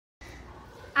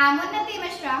I am Unnati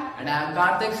Mishra. And I am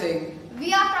Karthik Singh.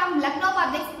 We are from Lucknow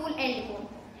Public School, Elko.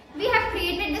 We have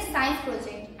created this science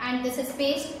project and this is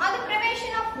based on the prevention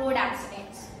of road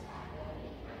accidents.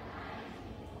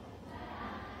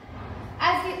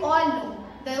 As we all know,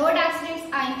 the road accidents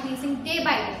are increasing day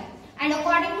by day, and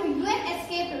according to UN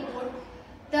Escape report,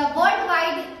 the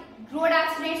worldwide road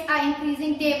accidents are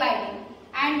increasing day by day,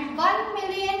 and 1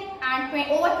 million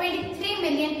and over 23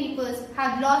 million people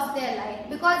have lost their life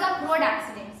because of road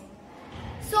accidents.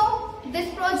 So,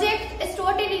 this project is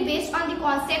totally based on the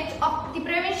concept of the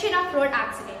prevention of road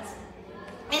accidents.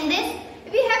 In this,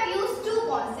 we have used two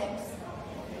concepts.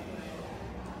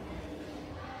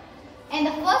 In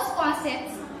the first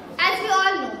concept, as we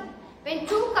all know, when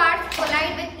two cars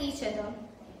collide with each other,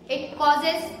 it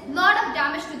causes a lot of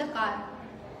damage to the car.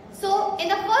 So, in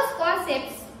the first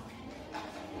concept,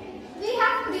 we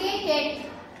have created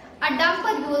a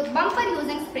bumper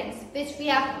using springs which we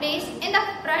have placed in the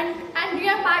front and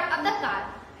rear part of the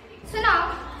car. So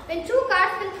now, when two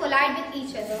cars will collide with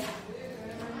each other,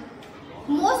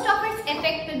 most of its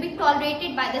effect will be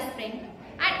tolerated by the spring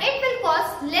and it will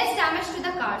cause less damage to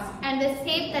the cars and will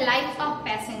save the lives of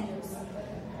passengers.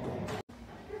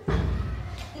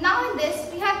 Now in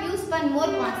this, we have used one more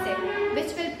concept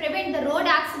which will prevent the road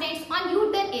accidents on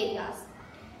U-turn areas.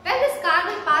 When this car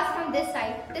will pass from this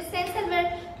side, the sensor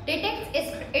will detect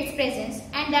its presence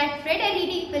and that red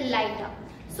LED will light up.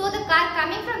 So the car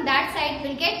coming from that side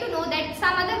will get to know that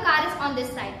some other car is on this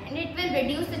side and it will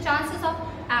reduce the chances of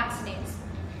accidents.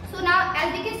 So now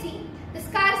as you can see, this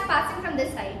car is passing from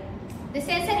this side. The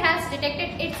sensor has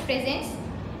detected its presence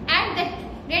and the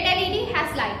red LED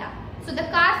has light up. So the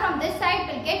car from this side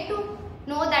will get to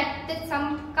know that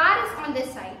some car is on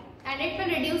this side and it will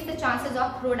reduce the chances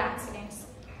of road accidents.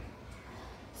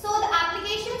 So the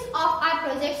applications of our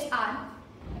projects are,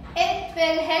 it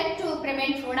will help to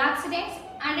prevent road accidents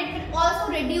and it will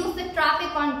also reduce the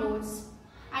traffic on roads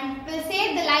and will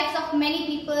save the lives of many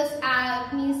people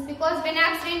because when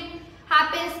accident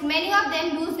happens, many of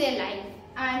them lose their life,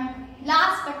 and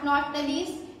last but not the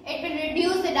least, it will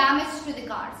reduce the damage to the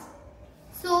cars.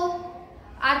 So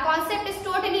our concept is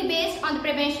totally based on the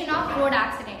prevention of road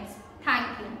accidents.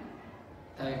 Thank you.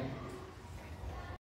 Thank you.